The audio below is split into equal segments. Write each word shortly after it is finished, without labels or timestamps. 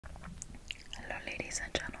ladies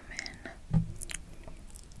and gentlemen.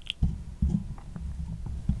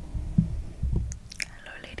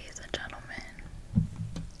 Hello, ladies and gentlemen.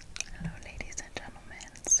 Hello, ladies and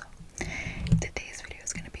gentlemen. So, today's video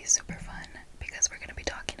is going to be super fun because we're going to be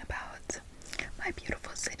talking about my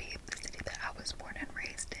beautiful city, the city that I was born and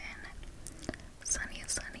raised in. Sunny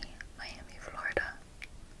Miami, Florida.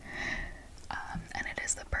 And it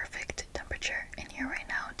is the perfect temperature in here right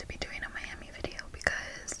now to be doing a Miami video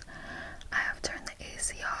because I have turned the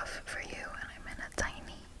AC off for you and I'm in a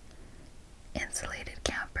tiny insulated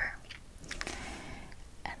camper.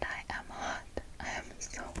 And I am hot. I am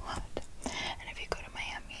so hot. And if you go to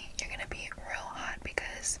Miami, you're gonna be real hot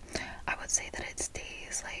because I would say that it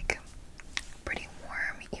stays like pretty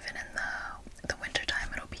warm even in the winter time.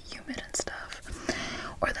 It'll be humid and stuff,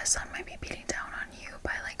 or the sun might be beating down on you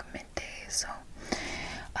by like midday. So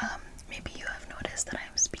maybe you have noticed that I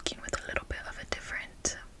am speaking with a little bit of a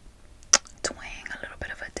different twang, a little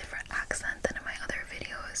bit of a different accent than in my other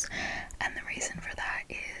videos, and the reason for that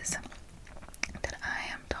is that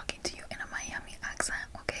I am talking to you in a Miami accent,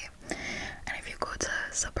 okay? And if you go to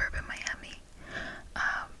suburban Miami,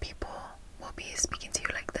 people will be speaking to you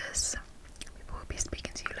like this. People will be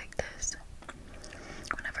speaking to you like this.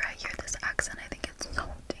 Whenever I hear this accent, I think it's so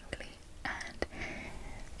tingly, and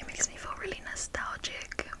it makes me feel really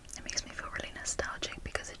nostalgic. It makes me feel really nostalgic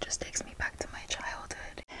because it just takes me back to my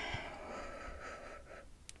childhood.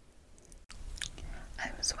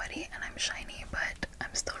 I'm sweaty and I'm shiny, but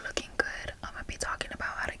I'm still looking good. I'm gonna be talking about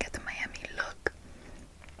how to get the Miami look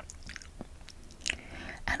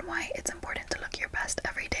and why it's important to look your best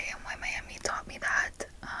every day, and why Miami taught me that.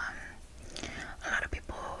 A lot of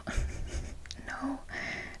people know,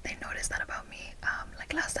 they noticed that about me.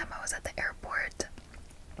 Like last time I was at the airport,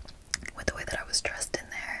 with the way that I was dressed in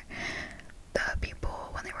there, the people,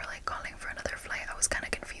 when they were like calling for another flight, I was kind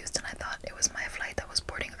of confused and I thought it was my flight that was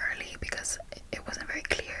boarding early because it wasn't very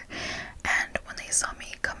clear. And when they saw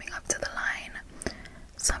me coming up to the line,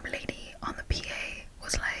 some lady on the PA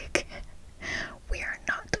was like, "We are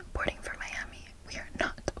not boarding for Miami. We are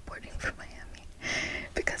not boarding for Miami,"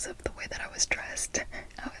 because of the way that I was dressed.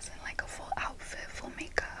 I was in like a full outfit, full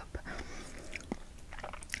makeup.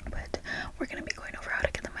 But we're gonna be going over how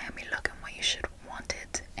to get the Miami look and why you should want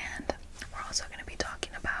it, and we're also gonna be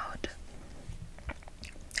talking about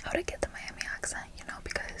how to get the Miami accent, you know,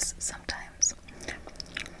 because sometimes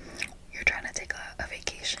you're trying to take a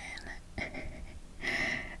vacation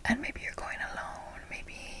and maybe you're going alone,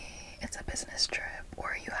 maybe it's a business trip,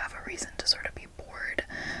 or you have a reason to sort of be bored,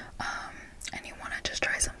 and you want to just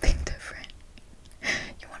try something different.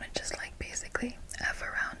 You want to just like basically F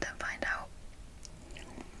around and find out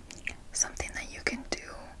something that you can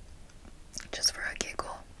do just for a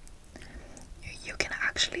giggle. You can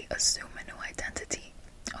actually assume a new identity,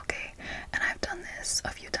 okay? And I've done this a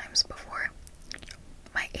few times before.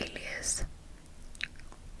 My alias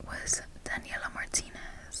was Daniela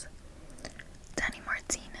Martinez, Danny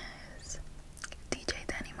Martinez, DJ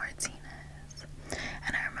Danny Martinez.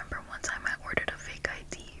 And I remember one time I ordered a fake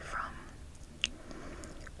ID from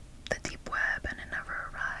the deep web and it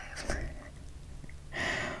never arrived.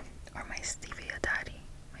 Or my Stevia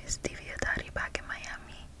daddy back in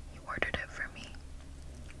Miami, he ordered it for me,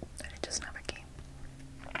 but it just never came.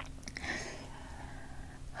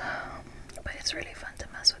 But it's really fun to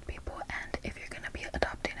mess with people, and if you're gonna be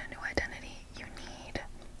adopting a new identity, you need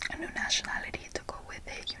a new nationality to go with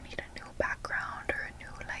it. You need a new background or a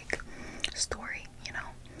new like story, you know.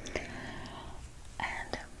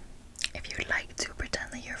 And if you'd like to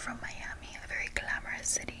pretend that you're from Miami, a very glamorous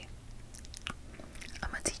city, I'm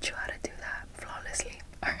gonna teach you how to do that flawlessly,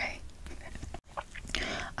 alright?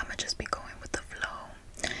 I'm gonna just be going with the flow,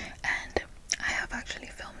 and I have actually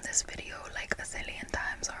filmed this video like a zillion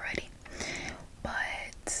times already,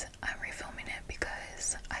 but I'm refilming it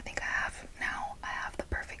because I think I have the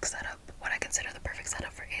perfect setup, what I consider the perfect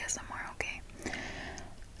setup for ASMR, okay?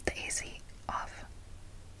 The AC off,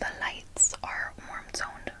 the lights are warm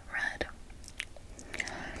toned red,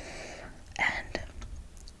 and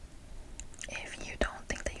if you don't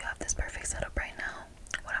think that you have this perfect setup right now,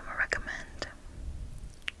 what I'm gonna recommend,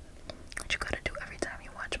 what you gotta do every time you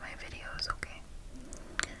watch my videos, okay?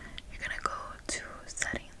 You're gonna go to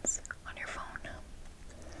settings on your phone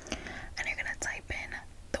and you're gonna type in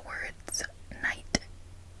the words night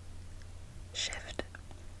shift.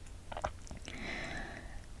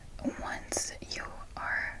 Once you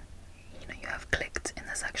are, you have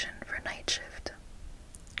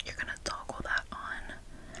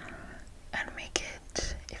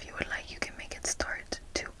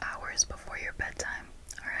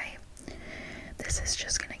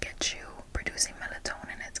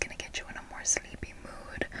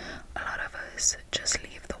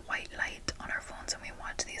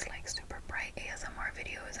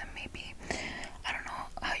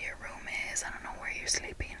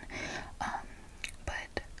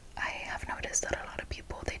noticed that a lot of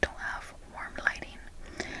people, they don't have warm lighting.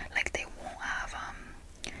 Like they won't have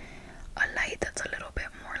a light that's a little bit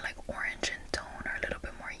more like orange in tone or a little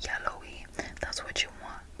bit more yellowy. That's what you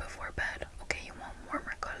want before bed. Okay, you want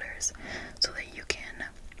warmer colors so that you can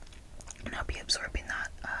not be absorbing that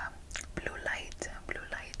blue light,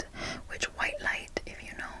 which white light, if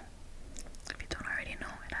you know, if you don't already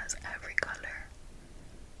know, it has every color.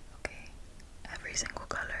 Okay, every single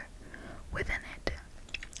color within it.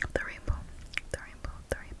 The rainbow, the rainbow,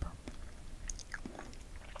 the rainbow.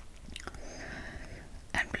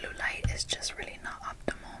 And blue light is just really not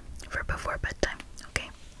optimal for before bedtime, okay?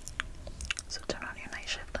 So turn on your night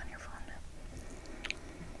shift on your phone.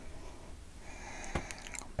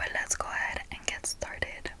 But let's go ahead and get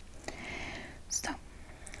started. So,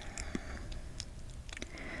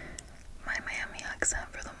 my Miami accent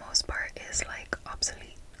for the most part is like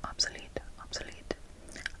obsolete.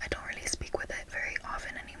 I don't really speak with it very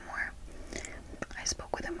often anymore. I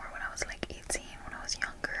spoke with it more when I was like 18, when I was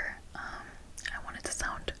younger. I wanted to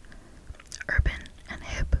sound urban and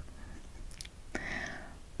hip.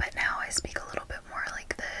 But now I speak a little bit more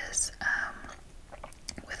like this,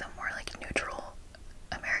 with a more like neutral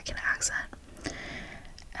American accent.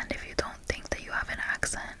 And if you don't think that you have an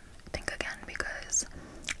accent, think again, because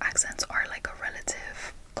accents are like a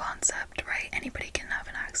relative concept, right? Anybody can have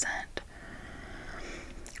an accent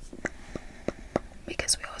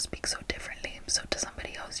because we all speak so differently. So to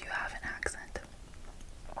somebody else, you have an accent,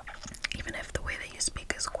 even if the way that you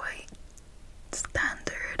speak is quite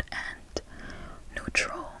standard and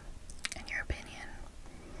neutral in your opinion.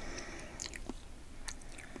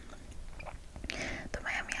 The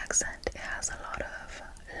Miami accent, it has a lot of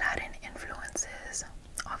Latin influences,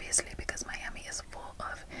 obviously, because Miami is full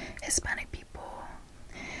of Hispanic people.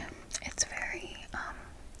 It's very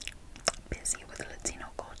busy with Latino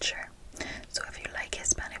culture. So if you like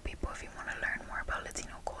Hispanic people, if you want to learn more about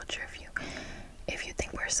Latino culture, if you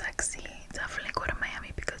think we're sexy, definitely go to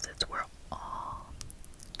Miami, because it's where all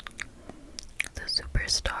the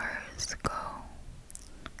superstars go.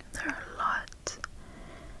 There are a lot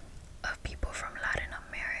of people from Latin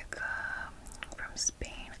America, from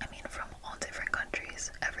Spain, I mean from all different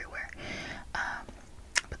countries, everywhere.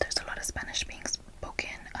 But there's a lot of Spanish being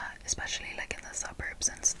spoken, especially like in the suburbs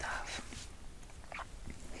and stuff.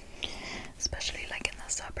 Especially like in the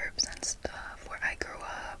suburbs and stuff where I grew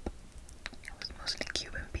up. It was mostly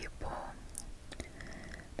Cuban people.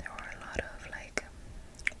 There were a lot of like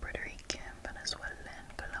Puerto Rican, Venezuelan,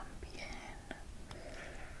 Colombian,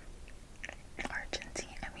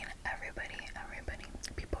 Argentine. I mean everybody.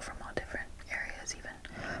 People from all different areas, even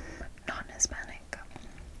non-Hispanic.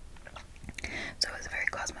 So it was a very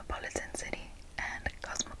cosmopolitan city, and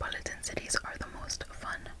cosmopolitan cities are the most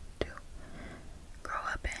fun to grow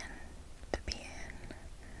up in, to be in,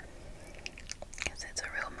 because it's a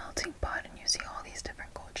real melting pot and you see all these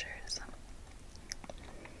different cultures.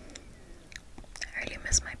 I really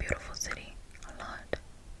miss my beautiful city a lot,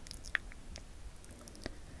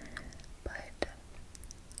 but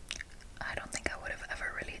I don't think I would have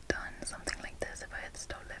ever really done something like this if I had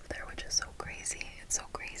still lived there, which is so crazy. It's so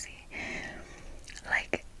crazy.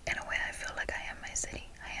 Like, in a way, I feel like I am my city.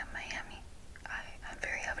 I am Miami. I'm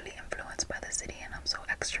very heavily influenced by the city, and I'm so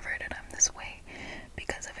extroverted. I'm this way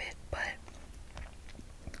because of it. But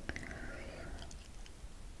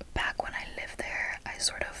back when I lived there, I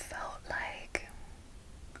sort of felt like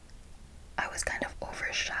I was kind of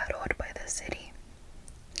overshadowed by the city.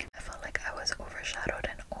 I felt like I was overshadowed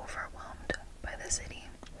and overwhelmed by the city,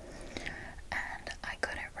 and I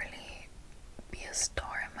couldn't really be a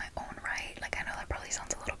star in my own right. Like, I know that probably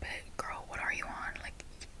sounds a little bit, girl, what are you on? Like,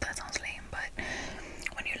 that sounds lame, but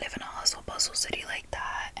when you live in a hustle bustle city like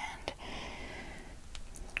that, and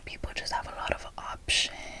people just have a lot of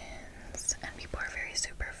options, and people are very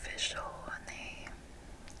superficial, and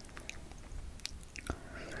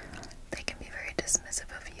they can be very dismissive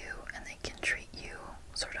of you, and they can treat you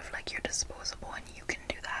sort of like you're disposable, and you can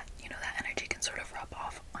do that. You know, that energy can sort of rub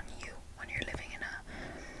off on you when you're living in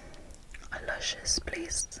a luscious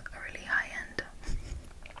place, a really high-end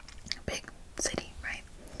big city, right?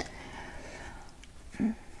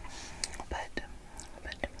 But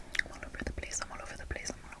I'm all over the place.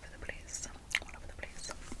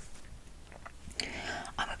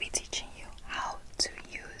 I'm gonna be teaching you how to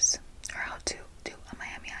use, or how to do a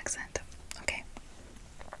Miami accent, okay?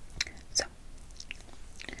 So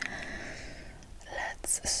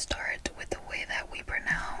let's start with the way that we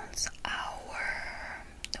pronounce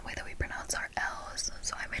our L's.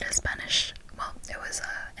 So I made a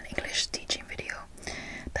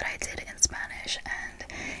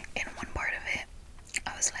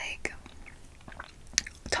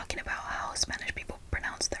about how Spanish people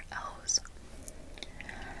pronounce their L's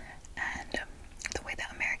and the way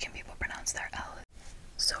that American people pronounce their L's.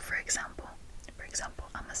 So for example,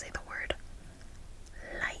 I'm gonna say the word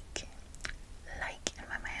like in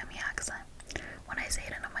my Miami accent. When I say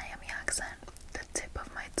it in a Miami accent, the tip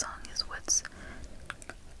of my tongue is what's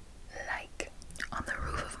like on the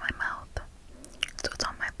roof of my mouth. So it's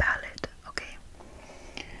on my palate, okay?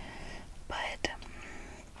 But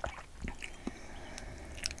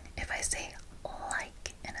if I say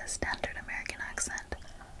like in a standard American accent,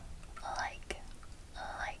 like,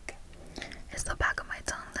 it's the back of my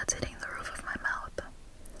tongue that's hitting the roof of my mouth.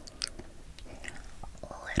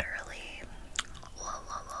 Literally,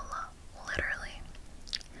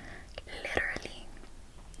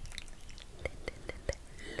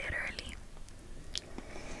 literally.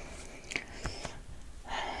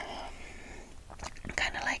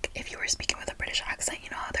 Kind of like if you were speaking with a British accent, you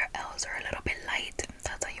know how their L's are a little bit light.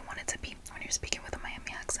 That's how you want it to be when you're speaking with a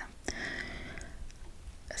Miami accent.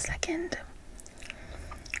 The second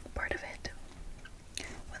part of it,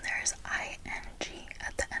 when there is ing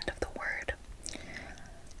at the end of the word,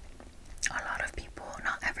 a lot of people,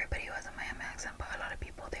 not everybody who has a Miami accent, but a lot of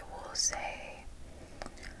people, they will say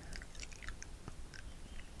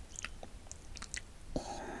ing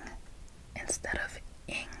instead of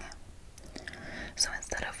ing. So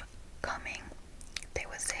instead of coming, they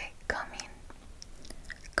would say coming.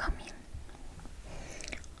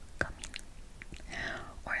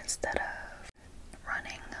 Or instead of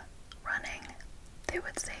running, they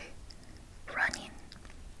would say running.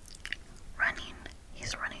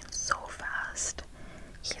 He's running so fast.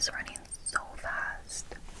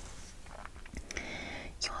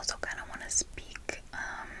 You also kind of want to speak,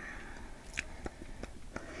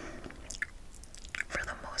 for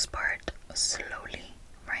the most part, slowly,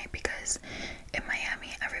 right? Because in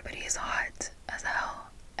Miami, everybody is hot as hell,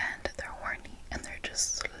 and they're horny, and they're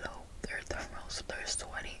just slow. They're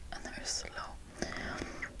sweaty, and they're slow.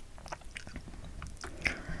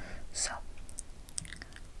 So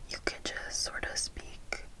you could just sort of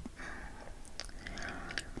speak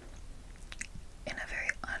in a very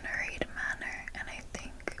unhurried manner, and I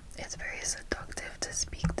think it's very seductive to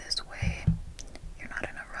speak this way. You're not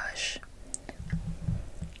in a rush.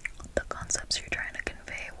 The concepts you're trying to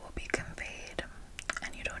convey will be conveyed,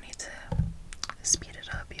 and you don't need to speed it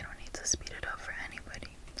up. You don't need to speed it up for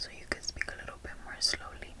anybody. So you could speak a little bit more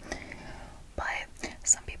slowly. But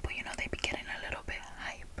some people, you know, they be getting a little bit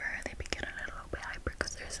hyper.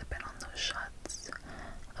 Because they're sipping on those shots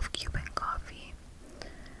of Cuban coffee.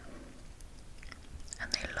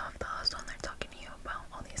 And they love the hustle, and they're talking to you about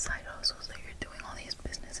all these side hustles that you're doing, all these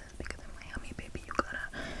businesses, because in Miami, baby, you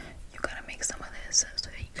gotta make some of this so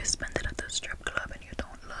that you can spend it at the strip club and you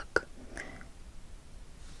don't look,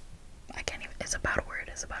 I can't even, it's a bad word.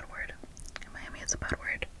 In Miami, it's a bad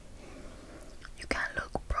word. You can't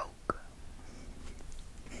look broke.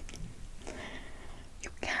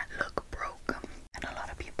 And a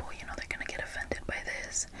lot of people, you know, they're gonna get offended by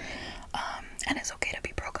this. And it's okay to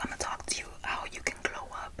be broke. I'm gonna talk to you how you can glow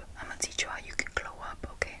up. I'm gonna teach you how you can glow up,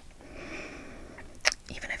 okay?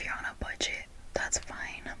 Even if you're on a budget, that's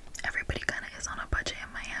fine. Everybody kind of is on a budget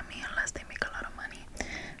in Miami unless they make a lot of money,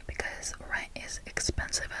 because rent is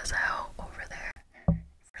expensive as hell over there.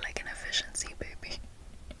 For like an efficiency, baby.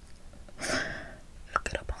 Look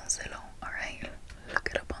it up on Zillow, alright? Look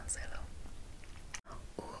it up on Zillow.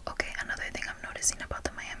 Ooh, okay, another thing I'm noticing about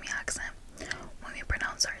the Miami accent, when we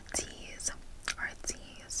pronounce our T's,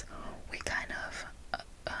 we kind of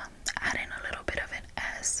add in a little bit of an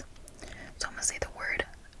S. So I'm gonna say the word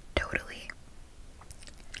totally.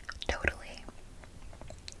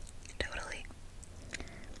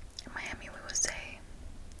 In Miami, we would say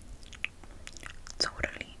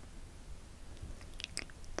totally.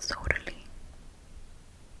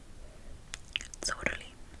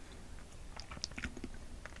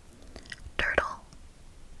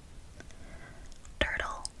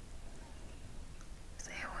 Turtle.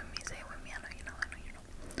 Say it with me. I know you know.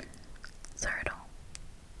 Turtle.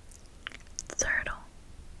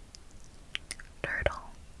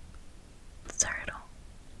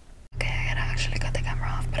 Okay, I gotta actually cut the camera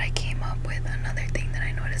off, but I came up with another thing that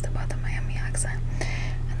I noticed about the Miami accent,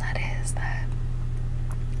 and that is that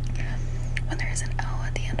when there is an L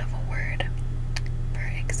at the end of a word, for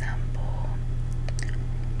example,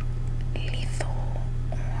 lethal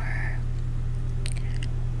or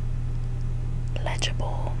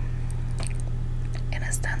legible, in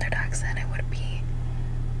a standard accent it would be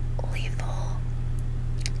lethal,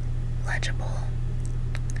 legible.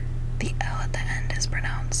 The L at the end is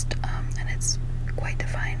pronounced, and it's quite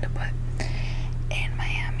defined, but in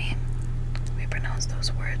Miami we pronounce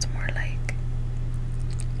those words more like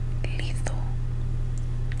lethal,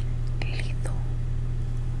 lethal,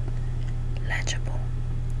 legible,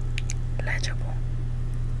 legible,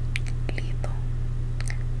 lethal,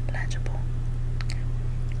 legible.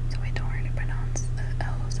 So we don't really pronounce the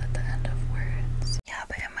L's at the end of words. Yeah,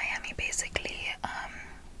 but in Miami, basically,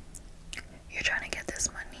 you're trying to get this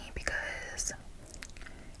money because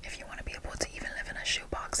if you want to be able to even live in a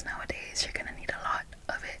shoebox nowadays, you're gonna need a lot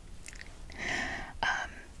of it.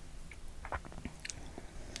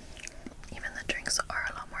 Even the drinks are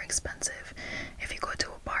a lot more expensive. If you go to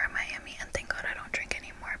a bar in Miami, and thank God I don't drink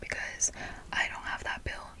anymore because I don't have that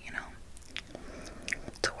bill, you know,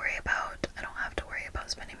 to worry about. I don't have to worry about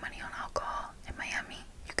spending money on alcohol. In Miami,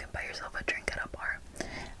 you can buy yourself a drink at a bar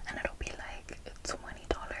and it'll be like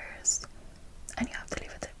 $20 and you have to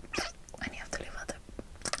leave a tip. And you have to leave a tip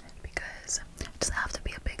because it doesn't have to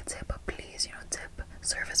be a big tip, but please, you know, tip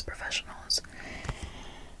service professionals.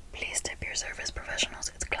 Please tip your service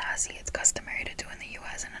professionals. It's classy, it's customary to do in the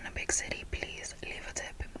US and in a big city. Please leave a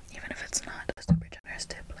tip, even if it's not a super generous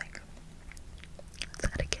tip. Like, it's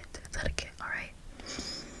etiquette, alright?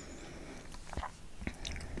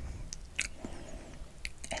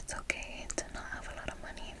 It's okay to not have a lot of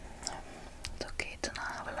money. It's okay to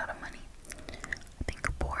not have a lot of money. I think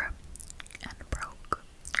poor and broke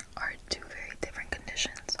are two very different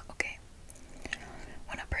conditions, okay?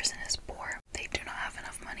 When a person is poor, they do not have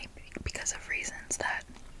enough money because of reasons that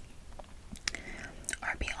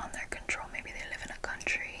are beyond their control. Maybe they live in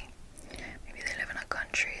a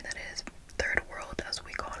country that is third world, as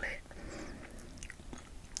we call it.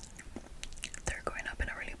 They're growing up in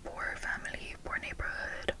a really poor family, poor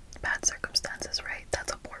neighborhood, bad circumstances, right?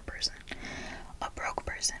 That's a poor person. A broke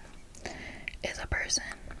person is a person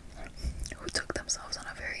who took themselves on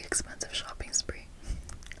a very expensive shopping spree.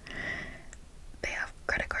 They have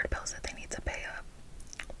credit card bills that they need to pay off.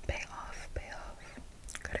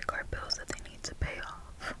 Credit card bills that they need to pay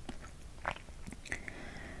off.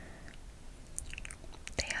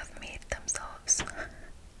 They have made themselves.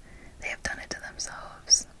 They have done it to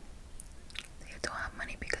themselves. They don't have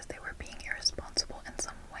money because they were being irresponsible in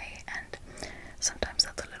some way, and sometimes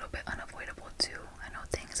that's a little bit unavoidable too. I know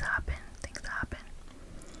things happen.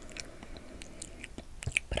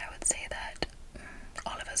 But I would say that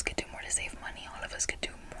all of us could do more to save money. All of us could do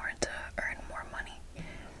more to earn more money.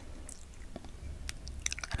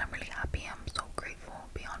 And I'm really happy. I'm so grateful,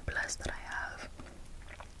 beyond blessed, that I have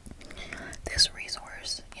this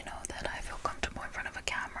resource, you know, that I feel comfortable in front of a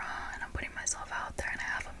camera and I'm putting myself out there and I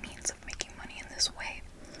have a means of making money in this way.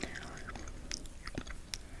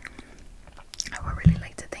 I would really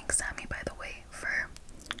like to thank Sammy, by the way, for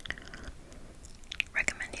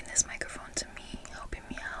recommending this microphone to me, helping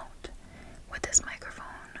me out with this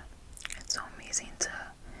microphone. It's so amazing to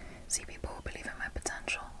see people who believe in my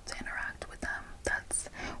potential, to interact with them. That's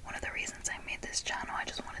one of the reasons I made this channel. I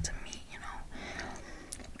just wanted to meet, you know,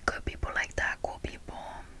 good people like that, cool people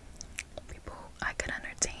I could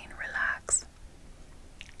entertain, relax.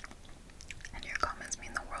 And your comments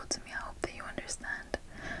mean the world to me. I hope that you understand.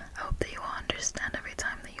 I hope that you will understand every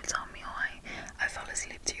time that you tell me, oh, I fell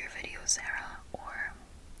asleep to your video, Sarah, or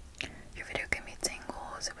your video gave me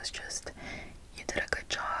tingles. It was just, you did a good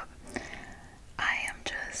job. I am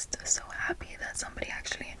just so happy that somebody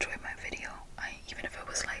actually enjoyed my video. Even if it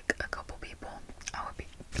was like a couple people, I would be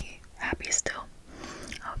happy still.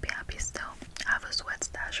 I would be happy still. I have a sweat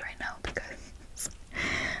stash right now because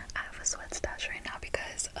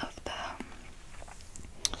of the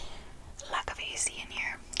lack of AC in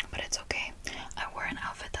here, but it's okay. I wore an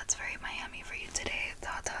outfit that's very Miami for you today.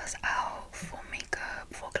 Tata's out, full makeup,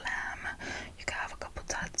 full glam. You can have a couple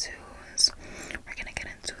tattoos. We're gonna get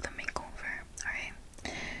into the makeover, alright?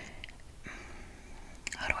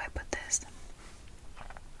 How do I put this?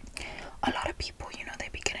 A lot of people, you know, they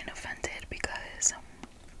be getting offended because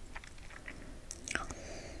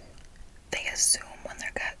they assume when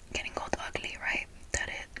they're getting called ugly, right,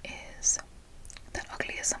 that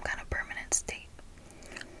ugly is some kind of permanent state.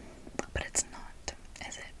 But it's not,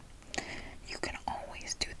 is it? You can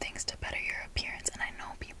always do things to better your appearance, and I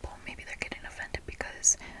know people, maybe they're getting offended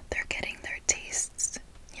because they're getting their tastes,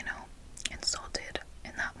 you know, insulted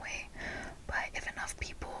in that way. But if enough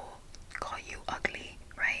people call you ugly,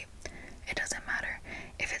 right, it doesn't matter.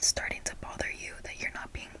 If it's starting to bother you that you're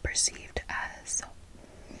not being perceived as,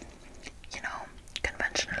 you know,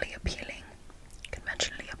 conventionally appealing,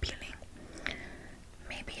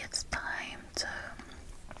 maybe it's time to,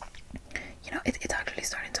 you know, it's actually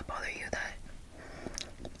starting to bother you that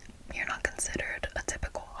you're not considered a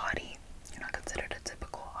typical hottie.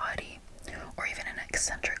 Or even an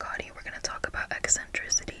eccentric hottie. We're going to talk about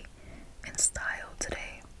eccentricity in style.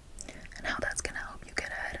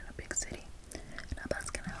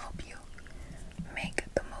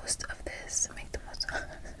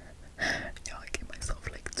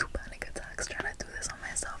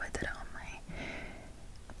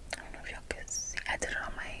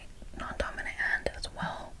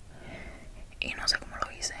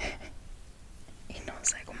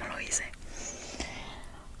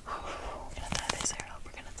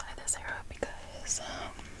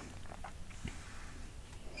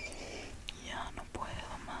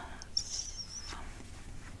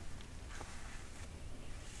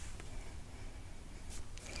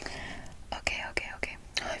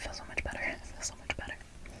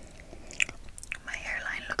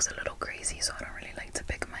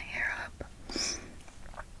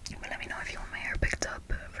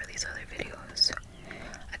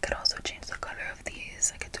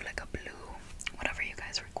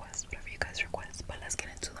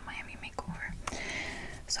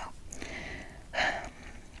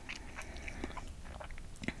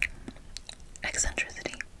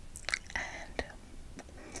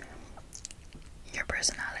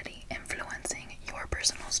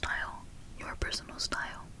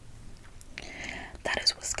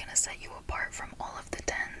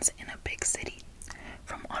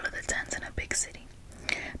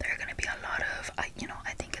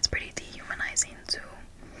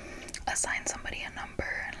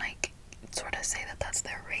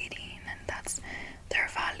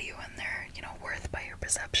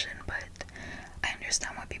 perception, but I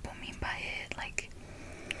understand what people mean by it. Like,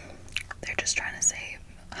 they're just trying to say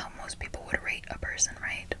how most people would rate a person,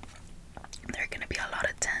 right? There are gonna be a lot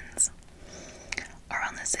of 10s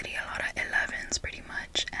around the city, a lot of 11s pretty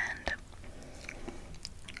much, and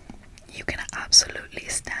you can absolutely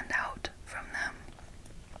stand out from them.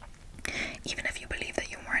 Even if you believe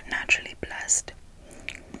that you weren't naturally blessed,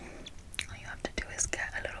 all you have to do is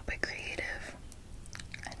get a little bit creative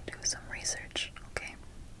and do some research, okay?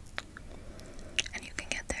 And you can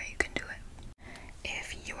get there, you can do it.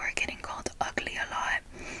 If you are getting called ugly a lot,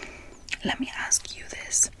 let me ask you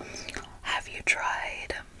this. Have you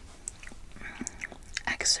tried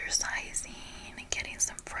exercising, getting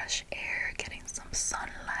some fresh air, getting some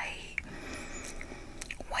sunlight,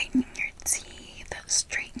 whitening your teeth,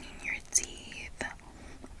 straightening your teeth,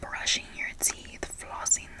 brushing your teeth,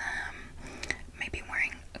 flossing them, maybe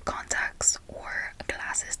wearing contacts or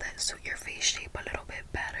glasses that suit your face shape a little bit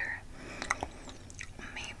better,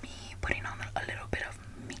 maybe putting on a little bit of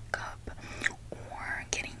makeup, or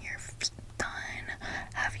getting your feet done?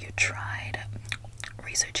 Have you tried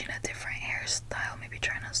researching a different hairstyle, maybe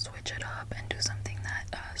trying to switch it up and do something that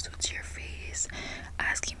suits your face,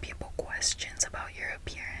 asking people questions about your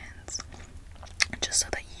appearance, just so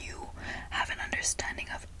that you have an understanding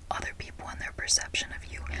of other people and their perception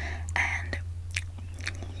of you? And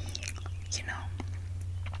you know,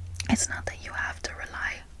 it's not that you have to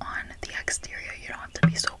rely on the exterior. You don't have to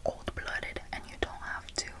be so cold-blooded, and you don't have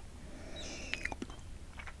to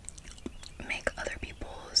make other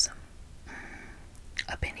people's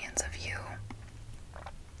opinions of you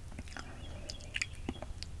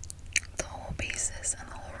the whole basis and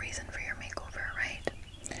the whole reason for your makeover, right?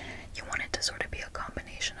 You want it to sort of be a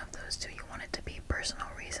combination of those two. You want it to be personal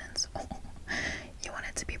reasons. You want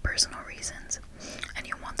it to be personal reasons, and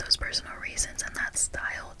you want those personal reasons and that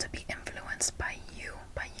style to be influenced by you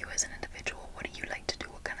as an individual. What do you like to do?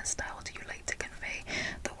 What kind of style do you like to convey?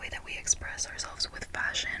 The way that we express ourselves with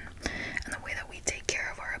fashion and the way that we take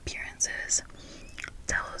care of our appearances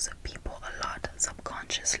tells people a lot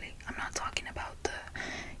subconsciously. I'm not talking about the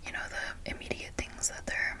immediate things that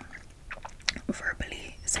they're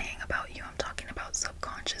verbally saying about you. I'm talking about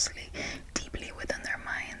subconsciously, deeply within their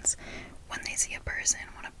minds. When they see a person,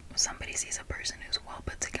 when somebody sees a person who's well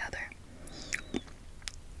put together,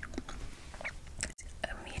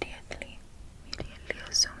 immediately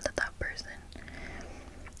assume that that person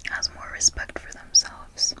has more respect for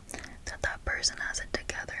themselves, that that person has it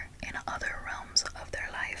together in other realms of their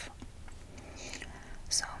life.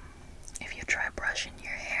 So if you try brushing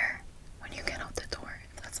your hair when you get out the door,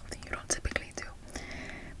 if that's something you don't typically do,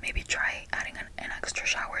 maybe try adding an extra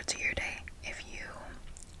shower to your day if you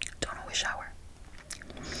don't always shower.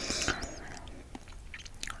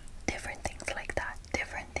 Different things like that,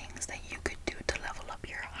 different things that you could do to level up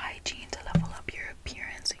your hygiene, to level up your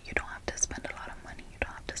appearance. You don't have to spend a lot of money. You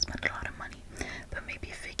don't have to spend a lot of money, but maybe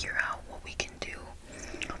figure out what we can do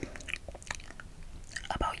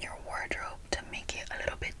about your wardrobe to make it a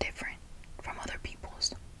little bit different from other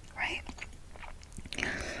people's, right?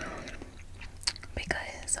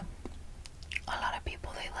 Because a lot of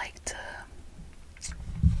people, they like to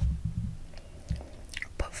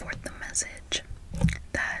put forth the message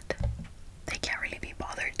that they can't really be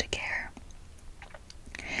bothered to care,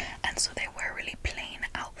 and so they wear really plain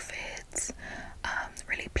outfits,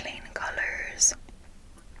 really plain colors,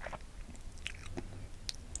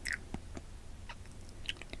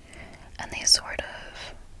 and they sort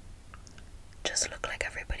of just look like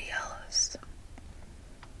everybody else.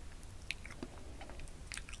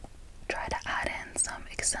 Try to add in some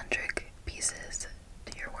eccentric pieces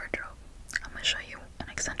to your wardrobe. I'm gonna show you an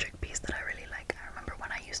eccentric piece that I really like. I remember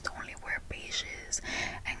when I used to only wear beiges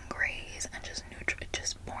and grays and just neutral,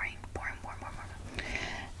 just boring.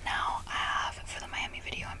 Now I have, for the Miami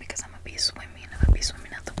video, and because I'm gonna be swimming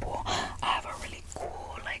at the pool, I have a really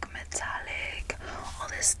cool, like, metallic, all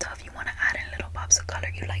this stuff. You want to add in little pops of color.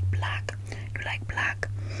 You like black,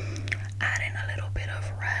 add in a little bit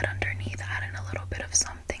of red underneath, add in a little bit of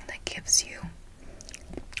something that gives you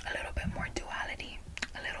a little bit more duality,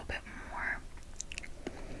 a little bit more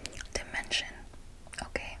dimension,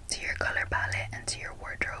 okay, to your color palette and to your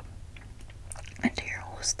wardrobe and to your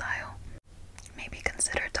whole style. Maybe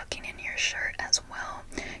consider tucking in your shirt as well.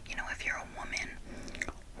 You know, if you're a woman,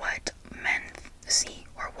 what men see,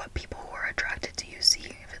 or what people who are attracted to you see,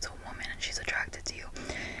 if it's a woman and she's attracted to you,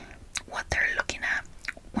 what they're looking at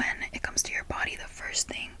when it comes to your body, the first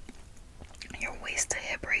thing, your waist to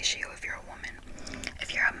hip ratio if you're a woman.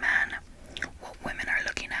 If you're a man, what women are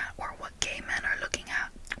looking at, or what gay men are looking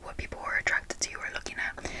at, what people who are attracted to you are looking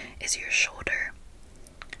at, is your shoulder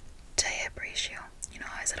to hip ratio. You know,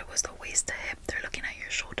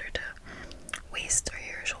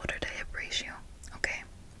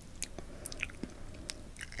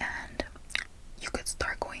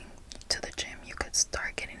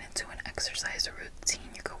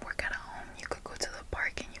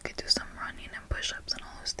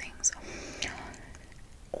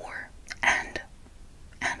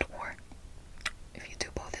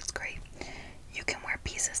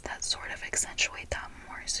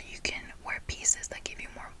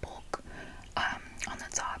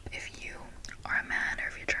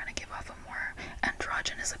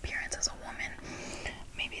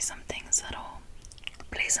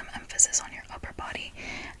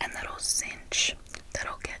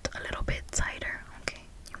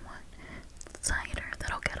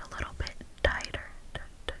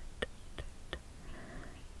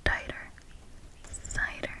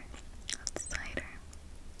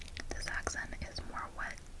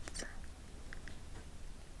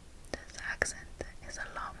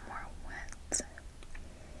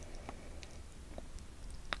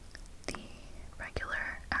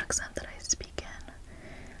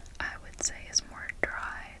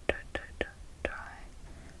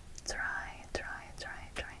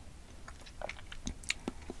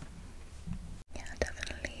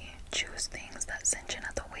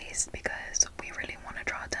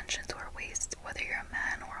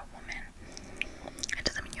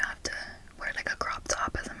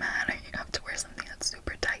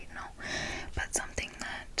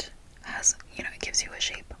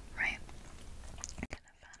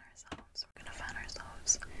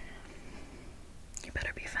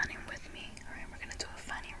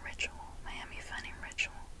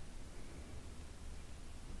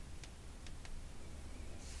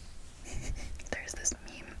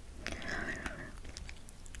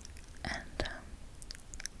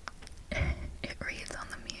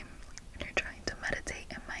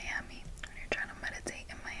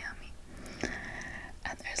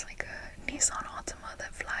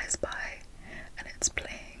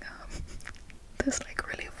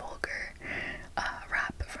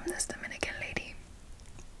 from this Dominican lady.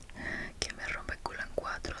 Que me rompe el culo en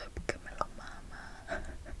cuatro porque me lo mama.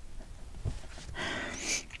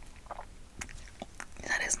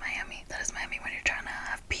 That is Miami. That is Miami when you're trying to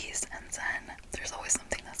have peace and zen. There's always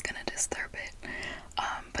something that's gonna disturb it.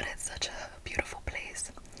 But it's such a beautiful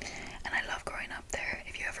place. And I love growing up there.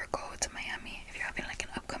 If you ever go to Miami, if you're having like an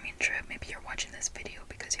upcoming trip, maybe you're watching this video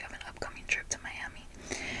because you have an upcoming trip to Miami,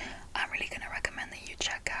 I'm really gonna recommend that you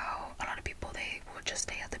check out, a lot of people, they will just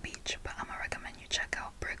stay at the beach, but I'm gonna recommend you check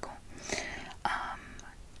out Brickell.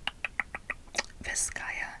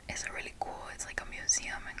 Vizcaya is a really cool, it's like a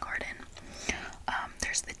museum and garden.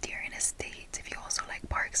 There's the Deering Estate, if you also like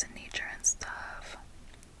parks and nature and stuff.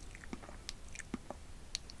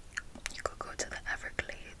 You could go to the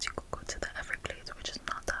Everglades, which is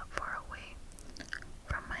not that far away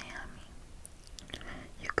from Miami.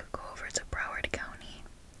 You could go over to Broward County,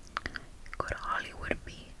 go to Hollywood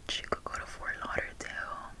Beach, you could go to Fort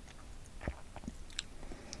Lauderdale.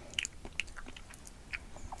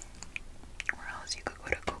 Where else? You could go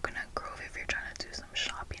to Coconut Grove if you're trying to do some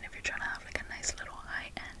shopping, if you're trying to have like a nice little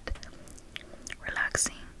high-end,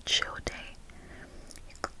 relaxing, chill day.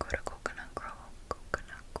 You could go to Coconut Grove.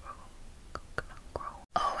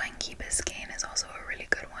 Oh, and Key Biscayne is also a really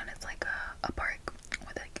good one. It's like a park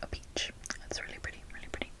with like a beach. It's really pretty, really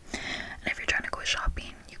pretty. And if you're trying to go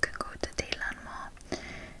shopping, you can go to Dayland Mall.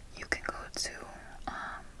 You can go to,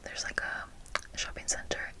 there's like a shopping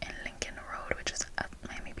center in Lincoln Road, which is at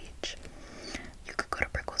Miami Beach. You could go to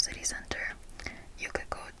Brickell City Center. You could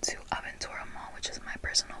go to Aventura Mall, which is my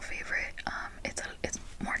personal favorite. It's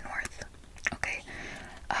more north, okay?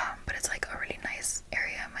 But it's like a really nice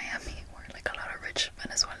area in Miami where like a lot of rich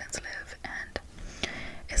Venezuelans live, and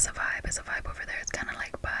it's a vibe over there. It's kind of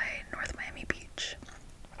like by North Miami Beach.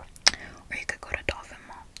 Or you could go to Dolphin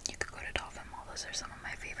Mall. Those are some of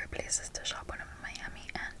my favorite places to shop when I'm in Miami.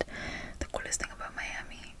 And the coolest thing about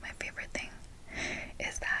Miami, my favorite thing,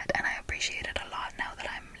 is that, and I appreciate it a lot now that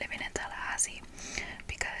I'm living in Tallahassee,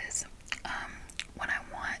 because when I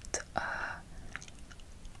want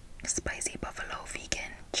a spicy buffalo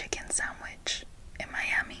vegan chicken sandwich in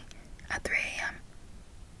Miami at 3 a.m,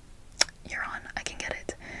 you're on, I can get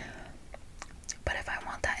it. But if I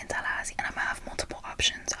want that in Tallahassee, and I'm gonna have multiple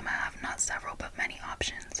options, I'm gonna have not several but many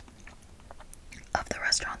options of the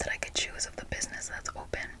restaurant that I could choose, of the business that's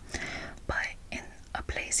open. But in a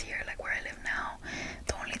place here, like where I live now,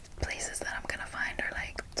 the only places that I'm gonna find are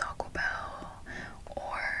like Taco Bell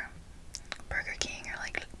or Burger King, or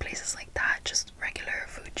like places like that, just regular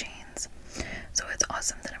food chains. So it's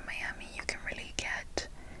awesome that in Miami you can really get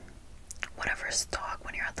whatever stock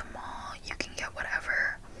when you're at the mall. You can get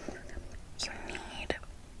whatever you need.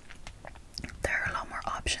 There are a lot more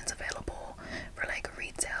options available for like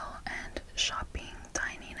retail and shopping,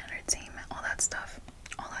 dining, entertainment, all that stuff.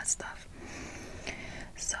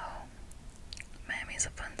 So Miami is a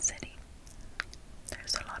fun city.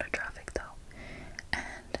 There's a lot of traffic though,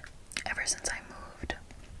 and ever since I moved,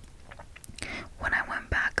 when I went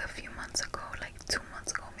back a few months ago, like 2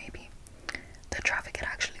 months ago maybe, the traffic had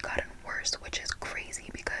actually gotten worse, which is crazy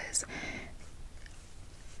because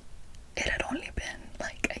it had only been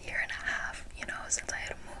like a year and a half, you know, since I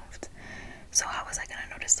had moved. So how was I gonna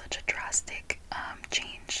notice such a drastic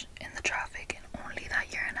change in the traffic in only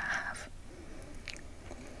that year and a half?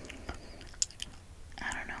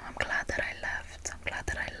 I don't know. I'm glad that I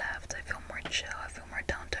left. I feel more chill. I feel more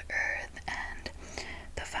down to earth. And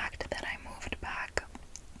the fact that I moved back,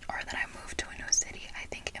 or that I moved to a new city, I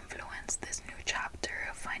think influenced this new chapter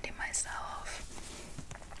of finding myself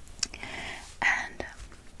and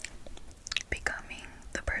becoming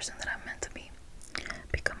the person that I'm meant to be.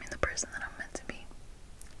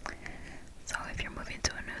 So if you're moving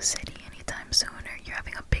to a new city anytime soon, or you're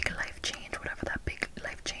having a big life change, whatever that big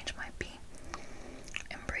life change might be,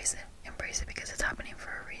 embrace it because it's happening for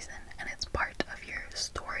a reason, and it's part of your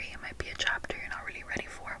story. It might be a chapter you're not really ready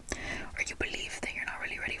for, or you believe that you're not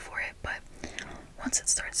really ready for it, but once it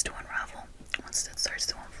starts to unravel, once it starts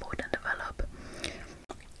to unfold and develop,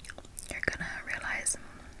 you're gonna realize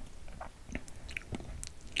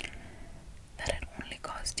that it only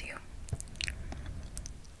caused you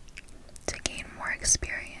to gain more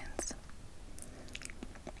experience